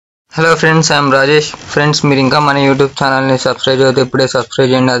Hello friends, I am Rajesh. Friends, మీరు ఇంకా మన YouTube ఛానల్ ని సబ్స్క్రైబ్ చేస్తే ఇప్పుడే సబ్స్క్రైబ్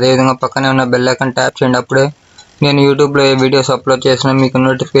చేయండి. అదే విధంగా పక్కనే ఉన్న బెల్ ఐకాన్ ట్యాప్ చేయండి. అప్పుడే నేను YouTube లో ఏ వీడియోస్ అప్లోడ్ చేసినా మీకు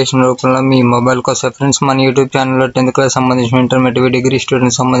నోటిఫికేషన్ రూపంలో మీ మొబైల్ కి వస్తాయి. ఫ్రెండ్స్, మన YouTube ఛానల్ లో 10th క్లాస్ సంబంధించిన ఇంటర్మీడియట్ డిగ్రీ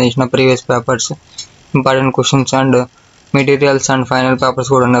స్టూడెంట్స్ సంబంధించిన previous papers, important questions and materials and final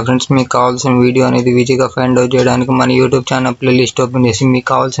papers కూడా ఉన్నాయి. ఫ్రెండ్స్, మీకు కావాల్సిన వీడియో అనేది ఈజీగా ఫైండ్ అవుట్ చేయడానికి మన YouTube ఛానల్ ప్లేలిస్ట్ ఓపెన్ చేసి మీకు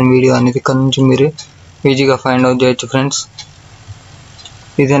కావాల్సిన వీడియో అనేది ఇక్కడ నుంచి మీరు ఈజీగా ఫైండ్ అవుట్ చేయొచ్చు. ఫ్రెండ్స్,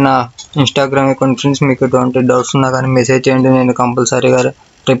 ఇది నా ఇన్స్టాగ్రామ్ అకౌంట్. ఫ్రెండ్స్, మీకు ఎటువంటి డౌట్స్ ఉన్నా కానీ మెసేజ్ చేయండి, నేను కంపల్సరీగా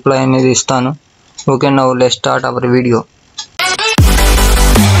రిప్లై అనేది ఇస్తాను. Okay, now let's start our video.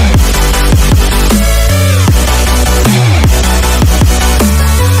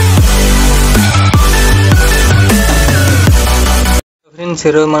 Friends,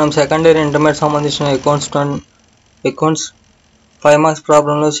 ఈరోజు మనం సెకండ్ ఇయర్ ఇంటర్మీడియట్ సంబంధించిన అకౌంట్స్ 5 మార్క్స్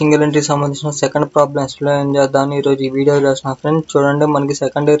ప్రాబ్లంలో సింగిల్ ఎంట్రీ సంబంధించిన సెకండ్ ప్రాబ్లం ఎక్స్ప్లెయిన్ చేద్దామని ఈరోజు ఈ వీడియో చేసిన. ఫ్రెండ్స్, చూడండి, మనకి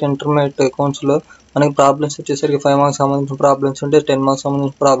సెకండ్ ఇయర్ ఇంటర్మీడియట్ అకౌంట్స్లో మనకి ప్రాబ్లమ్స్ వచ్చేసరికి 5 మార్క్స్ సంబంధించిన ప్రాబ్లమ్స్ ఉంటాయి, 10 మార్క్స్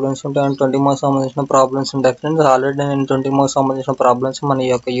సంబంధించిన ప్రాబ్లమ్స్ ఉంటాయి అండ్ 20 మార్క్స్ సంబంధించిన ప్రాబ్లమ్స్ ఉంటాయి. ఫ్రెండ్స్, ఆల్రెడీ నేను 20 మార్క్స్ సంబంధించిన ప్రాబ్లమ్స్ మన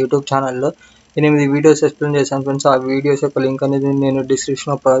యొక్క యూట్యూబ్ ఛానల్లో 8 వీడియోస్ ఎక్స్ప్లెయిన్ చేశాను. ఫ్రెండ్స్, ఆ వీడియోస్ యొక్క లింక్ అనేది నేను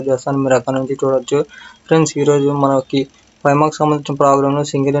డిస్క్రిప్షన్లో ప్రొవైడ్ చేస్తాను, మీరు అక్కడ నుంచి చూడొచ్చు. ఫ్రెండ్స్, ఈరోజు మనకి 5 మార్క్స్ సంబంధించిన ప్రాబ్లంలో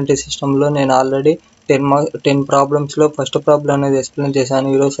సింగిల్ ఎంట్రీ సిస్టంలో నేను ఆల్రెడీ 10 ప్రాబ్లమ్స్లో ఫస్ట్ ప్రాబ్లం అనేది ఎక్స్ప్లెయిన్ చేశాను.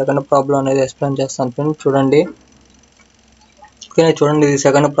 ఈరోజు సెకండ్ ప్రాబ్లం అనేది ఎక్స్ప్లెయిన్ చేస్తాను. ఫ్రెండ్స్, చూడండి, ఇది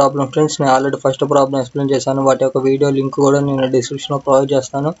సెకండ్ ప్రాబ్లం. ఫ్రెండ్స్, నేను ఆల్రెడీ ఫస్ట్ ప్రాబ్లం ఎక్స్ప్లెయిన్ చేశాను, వాటి యొక్క వీడియో లింక్ కూడా నేను డిస్క్రిప్షన్లో ప్రొవైడ్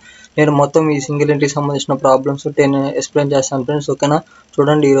చేస్తాను. నేను మొత్తం ఈ సింగిల్ ఎంట్రీకి సంబంధించిన ప్రాబ్లమ్స్ 10 ఎక్స్ప్లెయిన్ చేస్తాను. ఫ్రెండ్స్, ఓకేనా.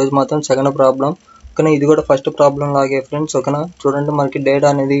 చూడండి, ఈరోజు మొత్తం సెకండ్ ప్రాబ్లం. ఓకేనా, ఇది కూడా ఫస్ట్ ప్రాబ్లం లాగే. ఫ్రెండ్స్, ఓకేనా. చూడండి, మనకి డేటా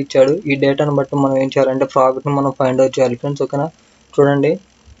అనేది ఇచ్చాడు. ఈ డేటాను బట్టి మనం ఏం చేయాలంటే ప్రాఫిట్ని మనం ఫైండ్ అవుట్ చేయాలి. ఫ్రెండ్స్, ఓకేనా. చూడండి,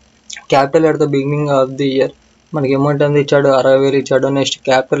 capital at the beginning of the year మనకి అమౌంట్ అనేది ఇచ్చాడు, 60,000 ఇచ్చాడు. Next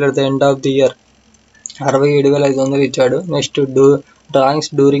capital at the end of the year 67,500 ఇచ్చాడు. Next drawings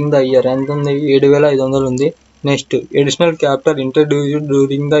during the year ఎంత ఉంది, 7,500 ఉంది. Next additional capital introduced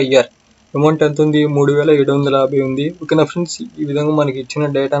during the year amount ఎంత ఉంది, 3,750 ఉంది. ఓకేనా ఫ్రెండ్స్, ఈ విధంగా మనకి ఇచ్చిన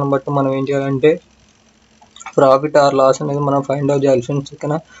డేటాను బట్టి మనం ఏం చేయాలంటే ప్రాఫిట్ ఆర్ లాస్ అనేది మనం ఫైండ్ అవుట్ చేయాలి. ఫ్రెండ్స్,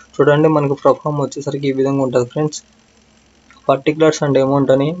 ఓకేనా. చూడండి, మనకు ప్రొఫార్మ్ వచ్చేసరికి ఈ విధంగా ఉంటుంది. ఫ్రెండ్స్, పర్టికులర్స్ అండ్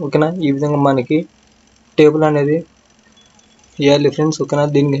అమౌంట్ అని. ఓకేనా, ఈ విధంగా మనకి టేబుల్ అనేది ఇవ్వాలి. ఫ్రెండ్స్, ఓకేనా.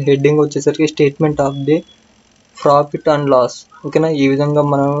 దీనికి హెడ్డింగ్ వచ్చేసరికి statement of the profit and loss. ఓకేనా, ఈ విధంగా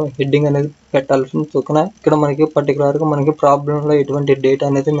మనం హెడ్డింగ్ అనేది పెట్టాలి. ఫ్రెండ్స్, ఓకేనా. ఇక్కడ మనకి పర్టికులర్గా మనకి ప్రాబ్లంలో ఎటువంటి డేట్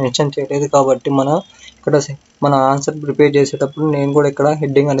అనేది మెన్షన్ చేయలేదు కాబట్టి ఇక్కడ మన ఆన్సర్ ప్రిపేర్ చేసేటప్పుడు నేను కూడా ఇక్కడ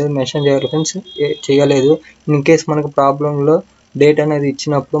హెడ్డింగ్ అనేది మెన్షన్ చేయాలి. ఫ్రెండ్స్, చేయలేదు. ఇన్ కేస్ మనకు ప్రాబ్లంలో డేట్ అనేది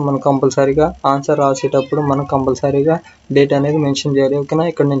ఇచ్చినప్పుడు మనం కంపల్సరీగా ఆన్సర్ రాసేటప్పుడు మనం కంపల్సరీగా డేట్ అనేది మెన్షన్ చేయాలి. ఓకేనా,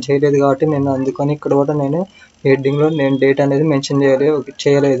 ఇక్కడ నేను చేయలేదు కాబట్టి నేను అందుకని ఇక్కడ కూడా నేను హెడ్డింగ్లో నేను డేట్ అనేది మెన్షన్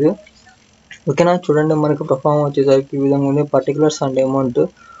చేయలేదు. ఓకేనా. చూడండి, మనకి పర్ఫార్మ్ వచ్చేసరికి ఈ విధంగా ఉంది, పర్టికులర్స్ అండ్ అమౌంట్.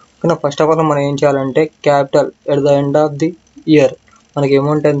 ఓకేనా, ఫస్ట్ ఆఫ్ ఆల్ మనం ఏం చేయాలంటే capital at the end of the year మనకి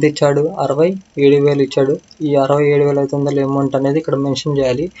అమౌంట్ ఎంత ఇచ్చాడు, 67,000 ఇచ్చాడు. ఈ 67,500 అమౌంట్ అనేది ఇక్కడ మెన్షన్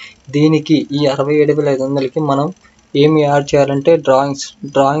చేయాలి. దీనికి ఈ 67,500కి మనం ఏమి యాడ్ చేయాలంటే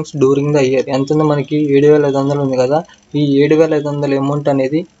డ్రాయింగ్స్ డ్యూరింగ్ ద ఇయర్ ఎంత ఉంది, మనకి 7,500 ఉంది కదా. ఈ 7,500 అమౌంట్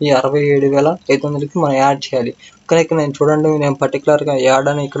అనేది ఈ 67,500కి మనం యాడ్ చేయాలి. కానీ ఇక్కడ నేను పర్టికులర్గా యాడ్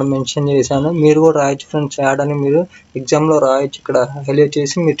అని ఇక్కడ మెన్షన్ చేశాను, మీరు కూడా రాయొచ్చు. ఫ్రెండ్స్, యాడ్ అని మీరు ఎగ్జామ్లో రాయొచ్చు, ఇక్కడ హైలైట్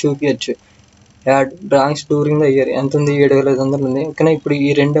చేసి మీరు చూపించచ్చు. Add drawings during the year ఎంత ఉంది, 7,500 ఉంది. ఓకేనా, ఇప్పుడు ఈ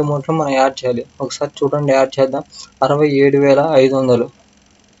రెండు అమౌంట్లు మనం యాడ్ చేయాలి. ఒకసారి చూడండి, యాడ్ చేద్దాం. 67,500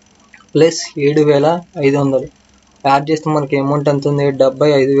 ప్లస్ 7,500 యాడ్ చేస్తే మనకి అమౌంట్ ఎంత ఉంది,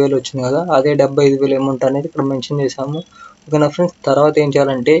 75,000 వచ్చింది కదా. అదే 75,000 అమౌంట్ అనేది ఇక్కడ మెన్షన్ చేసాము. ఓకేనా ఫ్రెండ్స్, తర్వాత ఏం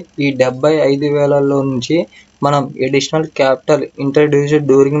చేయాలంటే ఈ 75,000లో నుంచి మనం additional capital introduced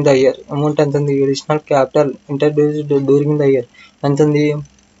during the year amount ఎంత ఉంది, additional capital introduced during the year ఎంత ఉంది,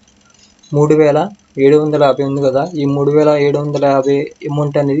 3,750 ఉంది కదా. ఈ 3,750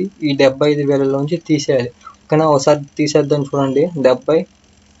 అమౌంట్ అనేది ఈ 75,000లోంచి తీసేయాలి. ఓకేనా, ఒకసారి తీసేద్దాం. చూడండి,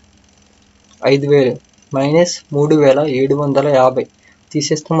 75,000 మైనస్ 3,750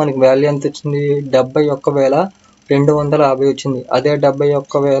 తీసేస్తే మనకి వాల్యూ ఎంత వచ్చింది, 71,250 వచ్చింది. అదే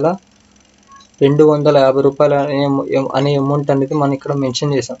 71,250 రూపాయలు అనే అమౌంట్ అనేది మనం ఇక్కడ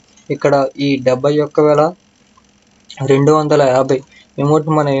మెన్షన్ చేసాం. ఇక్కడ ఈ 71,250 అమౌంట్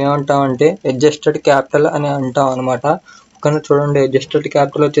మనం ఏమంటామంటే అడ్జస్టెడ్ క్యాపిటల్ అని అంటాం అనమాట. కానీ చూడండి, అడ్జస్టెడ్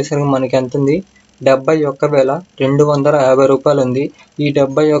క్యాపిటల్ వచ్చేసరికి మనకి ఎంత ఉంది, 71,250 రూపాయలు ఉంది. ఈ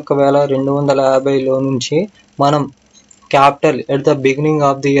 71,250లో నుంచి మనం capital at the beginning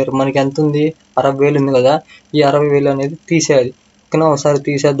of the year మనకి ఎంత ఉంది, 60,000 ఉంది కదా. ఈ 60,000 అనేది తీసేయాలి. ఓకేనా, ఒకసారి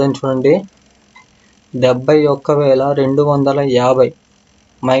తీసేద్దాం. చూడండి, 71,250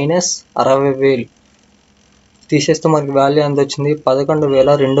 మైనస్ 60,000 తీసేస్తే మనకి వాల్యూ ఎంత వచ్చింది,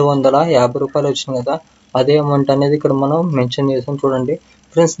 11,250 రూపాయలు వచ్చింది కదా. అదే అమౌంట్ అనేది ఇక్కడ మనం మెన్షన్ చేసాం చూడండి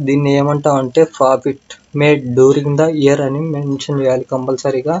ఫ్రెండ్స్. దీన్ని ఏమంటామంటే profit made during the year అని మెన్షన్ చేయాలి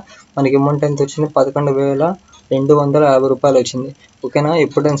కంపల్సరీగా. మనకి అమౌంట్ ఎంత వచ్చింది, 11,250 రూపాయలు వచ్చింది. ఓకేనా.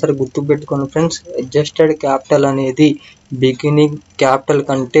 ఎప్పుడైనా సరే గుర్తు పెట్టుకోండి ఫ్రెండ్స్, అడ్జస్టెడ్ క్యాపిటల్ అనేది బిగినింగ్ క్యాపిటల్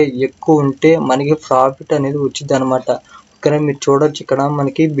కంటే ఎక్కువ ఉంటే మనకి ప్రాఫిట్ అనేది వచ్చింది అనమాట. ఓకేనా. మీరు చూడొచ్చు ఇక్కడ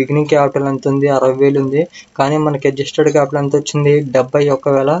మనకి బిగినింగ్ క్యాపిటల్ ఎంత ఉంది, 60,000 ఉంది. కానీ మనకి అడ్జస్టెడ్ క్యాపిటల్ ఎంత వచ్చింది,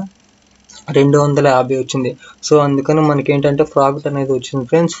 71,250 వచ్చింది. సో అందుకని మనకి ఏంటంటే ప్రాఫిట్ అనేది వచ్చింది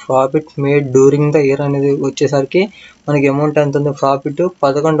friends. Profit made during the year అనేది వచ్చేసరికి మనకి అమౌంట్ ఎంత ఉంది, ప్రాఫిట్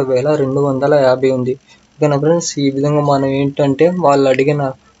 11,250 ఉంది. ఓకేనా ఫ్రెండ్స్. ఈ విధంగా మనం ఏంటంటే వాళ్ళు అడిగిన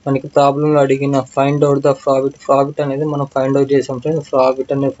మనకి ప్రాబ్లంలో అడిగిన ఫైండ్ అవుట్ ద ప్రాఫిట్ అనేది మనం ఫైండ్ అవుట్ చేసాం ఫ్రెండ్స్.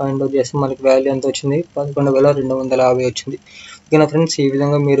 ప్రాఫిట్ అనేది ఫైండ్ అవుట్ చేస్తే మనకి వాల్యూ ఎంత వచ్చింది, 11,250 వచ్చింది. ఓకేనా ఫ్రెండ్స్. ఈ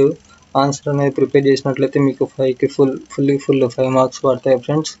విధంగా మీరు ఆన్సర్ అనేది ప్రిపేర్ చేసినట్లయితే మీకు 5కి ఫుల్ 5 మార్క్స్ పడతాయి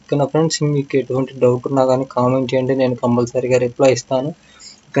ఫ్రెండ్స్. ఓకేనా ఫ్రెండ్స్. మీకు ఎటువంటి డౌట్ ఉన్నా కానీ కామెంట్ చేయండి, నేను కంపల్సరీగా రిప్లై ఇస్తాను.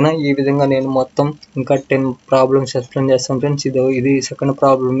 ఓకేనా. ఈ విధంగా నేను మొత్తం ఇంకా 10 ప్రాబ్లమ్స్ ఎక్స్ప్లెయిన్ చేస్తాను ఫ్రెండ్స్. ఇది సెకండ్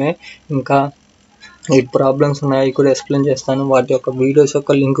ప్రాబ్లమే. ఇంకా 8 ప్రాబ్లమ్స్ ఉన్నాయి, కూడా ఎక్స్ప్లెయిన్ చేస్తాను. వాటి యొక్క వీడియోస్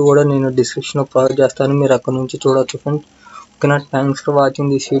యొక్క లింక్ కూడా నేను డిస్క్రిప్షన్లో ప్రొవైడ్ చేస్తాను, మీరు అక్కడ నుంచి చూడవచ్చు ఫ్రెండ్స్. ఓకేనా. Thanks for watching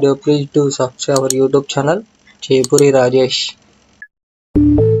this video. Please do subscribe our YouTube channel Chepuri Rajesh.